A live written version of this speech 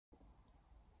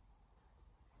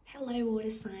Hello water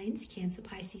signs, Cancer,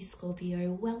 Pisces,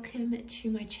 Scorpio. Welcome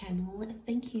to my channel.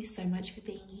 Thank you so much for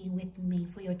being here with me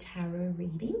for your tarot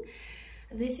reading.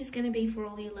 This is going to be for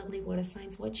all you lovely water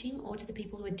signs watching, or to the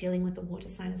people who are dealing with the water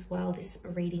sign as well. This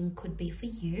reading could be for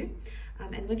you.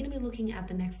 And we're going to be looking at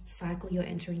the next cycle you're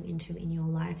entering into in your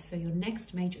life. So your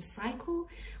next major cycle,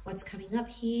 what's coming up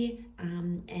here,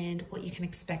 and what you can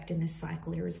expect in this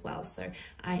cycle here as well. So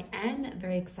I am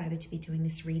very excited to be doing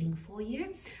this reading for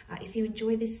you. If you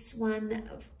enjoy this one,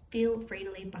 feel free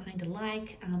to leave behind a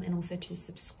like, and also to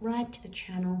subscribe to the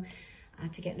channel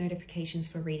to get notifications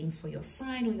for readings for your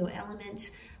sign or your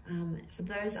element. For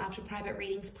those after private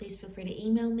readings, please feel free to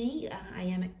email me. I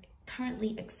am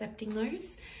currently accepting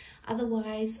those.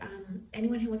 Otherwise,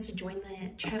 anyone who wants to join the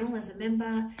channel as a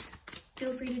member,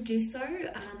 feel free to do so.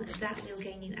 That will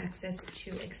gain you access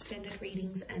to extended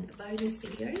readings and bonus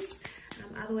videos.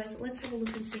 Otherwise, let's have a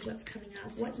look and see what's coming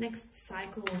up. What next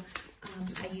cycle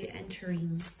are you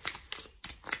entering?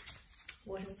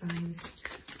 Water signs,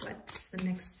 what's the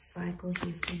next cycle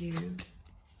here for you?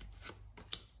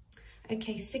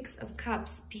 Okay, Six of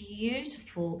Cups,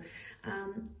 beautiful.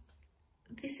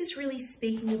 This is really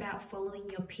speaking about following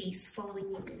your peace,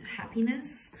 following your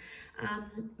happiness.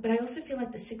 But I also feel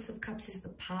like the Six of Cups is the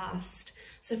past.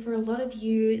 So for a lot of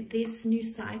you, this new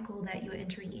cycle that you're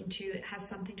entering into has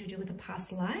something to do with a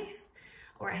past life,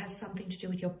 or it has something to do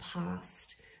with your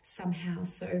past somehow.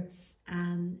 So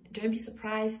don't be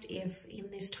surprised if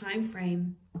in this time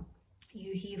frame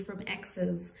you hear from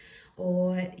exes,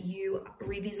 or you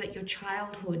revisit your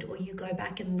childhood, or you go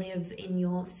back and live in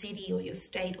your city or your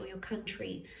state or your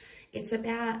country. It's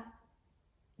about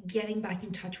getting back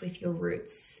in touch with your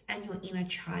roots and your inner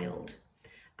child.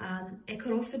 It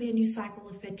could also be a new cycle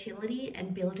of fertility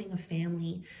and building a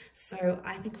family. So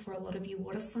I think for a lot of you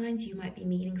water signs, you might be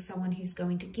meeting someone who's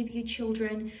going to give you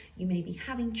children. You may be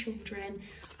having children,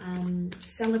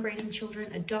 celebrating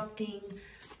children, adopting.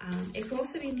 It could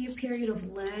also be a new period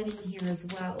of learning here as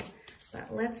well. But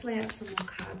let's lay out some more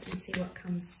cards and see what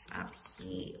comes up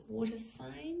here. Water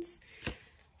signs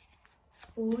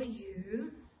for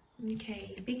you.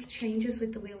 Okay, big changes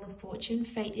with the Wheel of Fortune.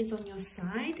 Fate is on your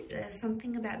side. There's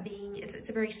something about being, it's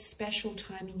a very special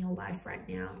time in your life right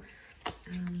now.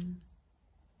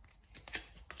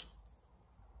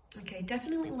 Okay,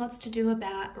 definitely lots to do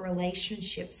about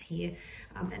relationships here,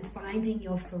 and finding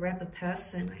your forever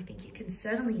person. I think you can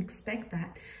certainly expect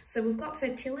that. So we've got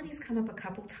fertility's come up a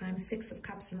couple times, Six of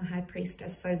Cups and the High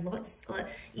Priestess. So lots,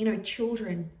 you know,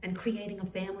 children and creating a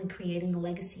family, creating a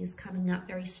legacy is coming up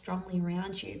very strongly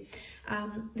around you.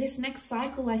 This next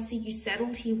cycle, I see you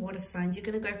settled here, water signs. You're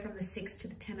going to go from the 6 to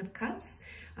the 10 of Cups.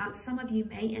 Some of you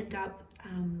may end up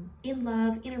in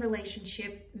love, in a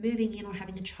relationship, moving in or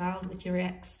having a child with your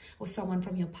ex or someone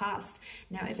from your past.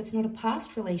 Now, if it's not a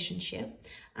past relationship,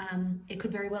 it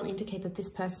could very well indicate that this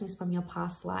person is from your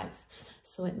past life.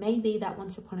 So it may be that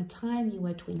once upon a time you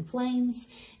were twin flames.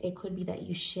 It could be that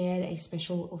you shared a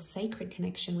special or sacred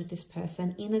connection with this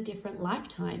person in a different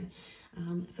lifetime.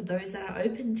 For those that are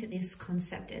open to this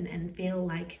concept and feel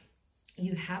like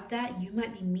you have that, you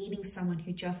might be meeting someone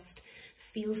who just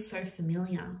feels so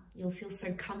familiar. You'll feel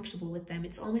so comfortable with them.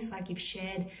 It's almost like you've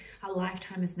shared a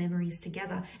lifetime of memories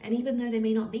together. And even though they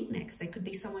may not be next, they could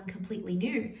be someone completely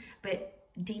new, but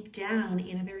deep down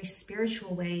in a very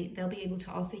spiritual way, they'll be able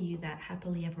to offer you that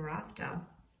happily ever after.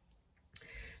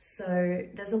 So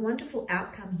there's a wonderful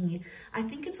outcome here. I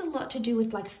think it's a lot to do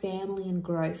with like family and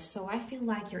growth. So I feel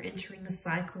like you're entering the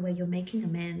cycle where you're making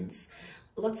amends.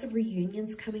 Lots of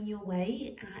reunions coming your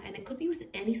way, and it could be with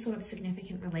any sort of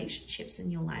significant relationships in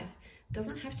your life. It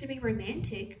doesn't have to be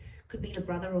romantic. Could be the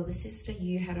brother or the sister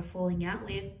you had a falling out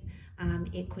with.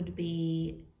 It could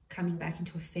be coming back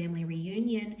into a family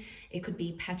reunion. It could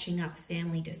be patching up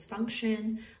family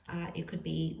dysfunction. It could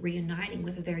be reuniting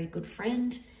with a very good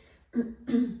friend.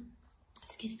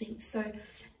 Excuse me. So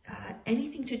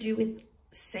anything to do with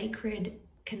sacred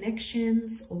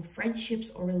connections or friendships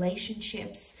or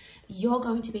relationships, you're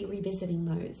going to be revisiting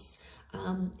those.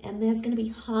 And there's going to be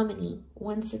harmony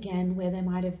once again where there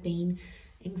might have been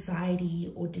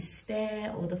anxiety or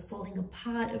despair or the falling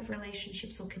apart of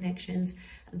relationships or connections.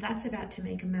 That's about to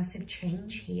make a massive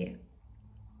change here.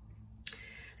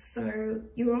 So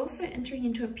you're also entering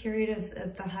into a period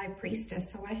of the High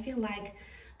Priestess. So I feel like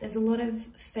there's a lot of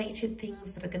fated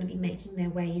things that are going to be making their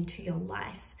way into your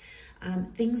life.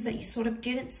 Things that you sort of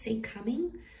didn't see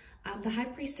coming. The High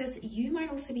Priestess, you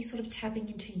might also be sort of tapping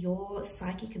into your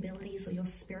psychic abilities or your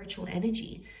spiritual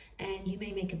energy, and you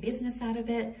may make a business out of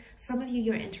it. Some of you,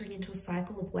 you're entering into a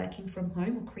cycle of working from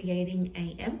home or creating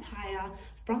an empire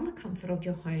from the comfort of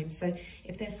your home. So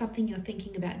if there's something you're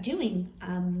thinking about doing,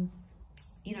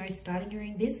 you know, starting your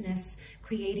own business,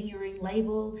 creating your own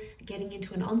label, getting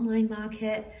into an online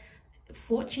market.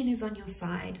 Fortune is on your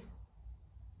side.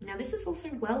 Now, this is also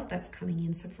wealth that's coming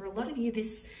in. So for a lot of you,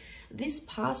 this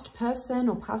past person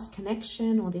or past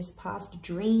connection or this past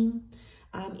dream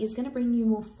is going to bring you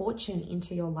more fortune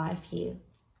into your life here.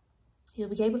 You'll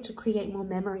be able to create more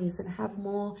memories and have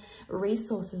more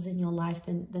resources in your life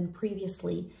than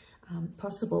previously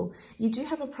possible. You do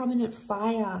have a prominent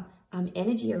fire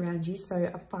energy around you. So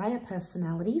a fire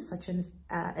personality, such as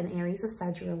an Aries, a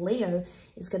Sagittarius, or Leo,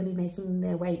 is going to be making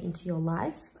their way into your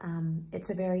life. It's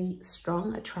a very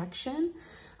strong attraction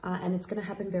and it's going to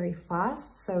happen very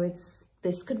fast. So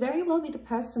this could very well be the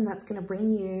person that's going to bring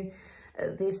you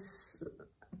this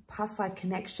past life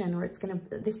connection, or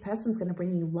this person's going to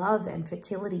bring you love and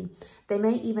fertility. They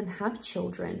may even have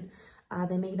children.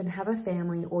 They may even have a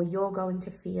family, or you're going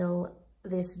to feel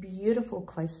this beautiful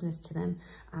closeness to them,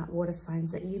 water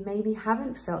signs that you maybe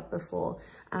haven't felt before.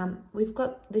 We've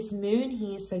got this moon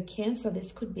here, so Cancer,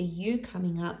 this could be you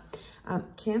coming up.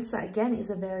 Cancer, again, is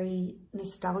a very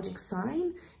nostalgic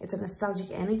sign. It's a nostalgic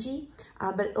energy,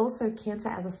 but also Cancer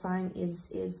as a sign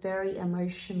is very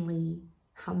emotionally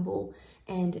humble.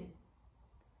 And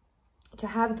to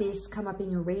have this come up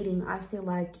in your reading, I feel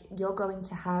like you're going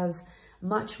to have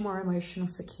much more emotional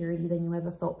security than you ever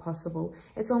thought possible.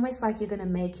 It's almost like you're going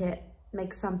to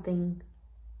make something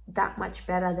that much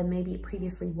better than maybe it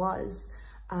previously was,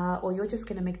 or you're just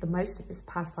going to make the most of this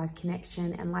past life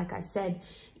connection. And like I said,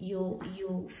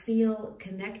 you'll feel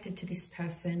connected to this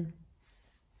person.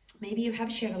 Maybe you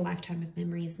have shared a lifetime of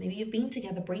memories. Maybe you've been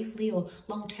together briefly or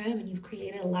long term and you've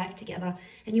created a life together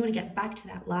and you want to get back to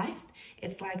that life.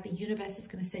 It's like the universe is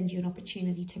going to send you an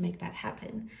opportunity to make that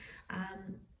happen.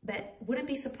 But wouldn't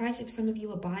be surprised if some of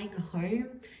you are buying a home.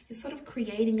 You're sort of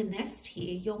creating a nest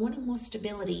here. You're wanting more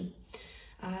stability.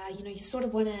 You know, you sort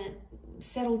of want to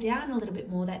settle down a little bit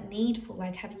more. That need for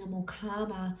like having a more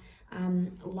calmer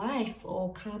life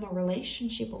or calmer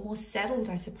relationship, or more settled,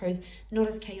 I suppose, not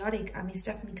as chaotic, is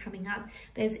definitely coming up.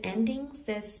 There's endings,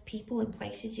 there's people and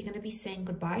places you're going to be saying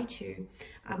goodbye to,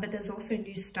 but there's also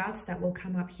new starts that will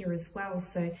come up here as well.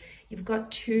 So you've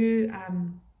got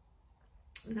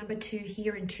number 2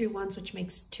 here and 2 ones, which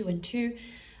makes 2 and 2.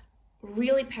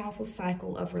 Really powerful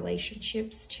cycle of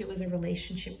relationships. 2 is a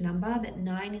relationship number, but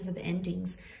 9 is of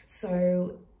endings.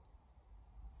 So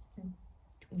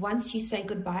once you say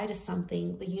goodbye to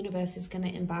something, the universe is going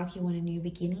to embark you on a new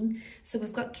beginning. So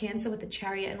we've got Cancer with the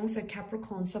Chariot, and also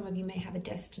Capricorn. Some of you may have a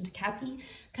destined Cappy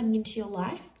coming into your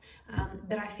life.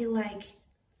 But I feel like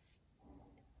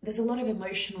there's a lot of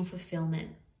emotional fulfillment,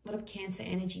 a lot of Cancer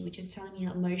energy, which is telling me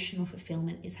emotional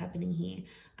fulfillment is happening here,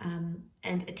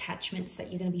 and attachments that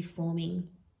you're going to be forming.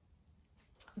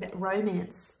 But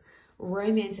romance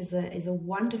is a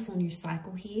wonderful new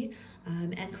cycle here,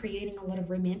 and creating a lot of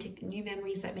romantic new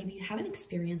memories that maybe you haven't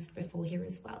experienced before here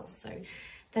as well. So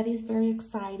that is very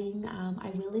exciting. I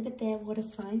will leave it there, water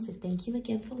signs. So thank you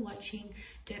again for watching.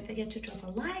 Don't forget to drop a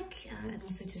like, and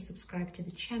also to subscribe to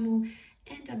the channel.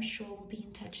 And I'm sure we'll be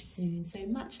in touch soon. So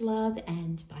much love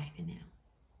and bye for now.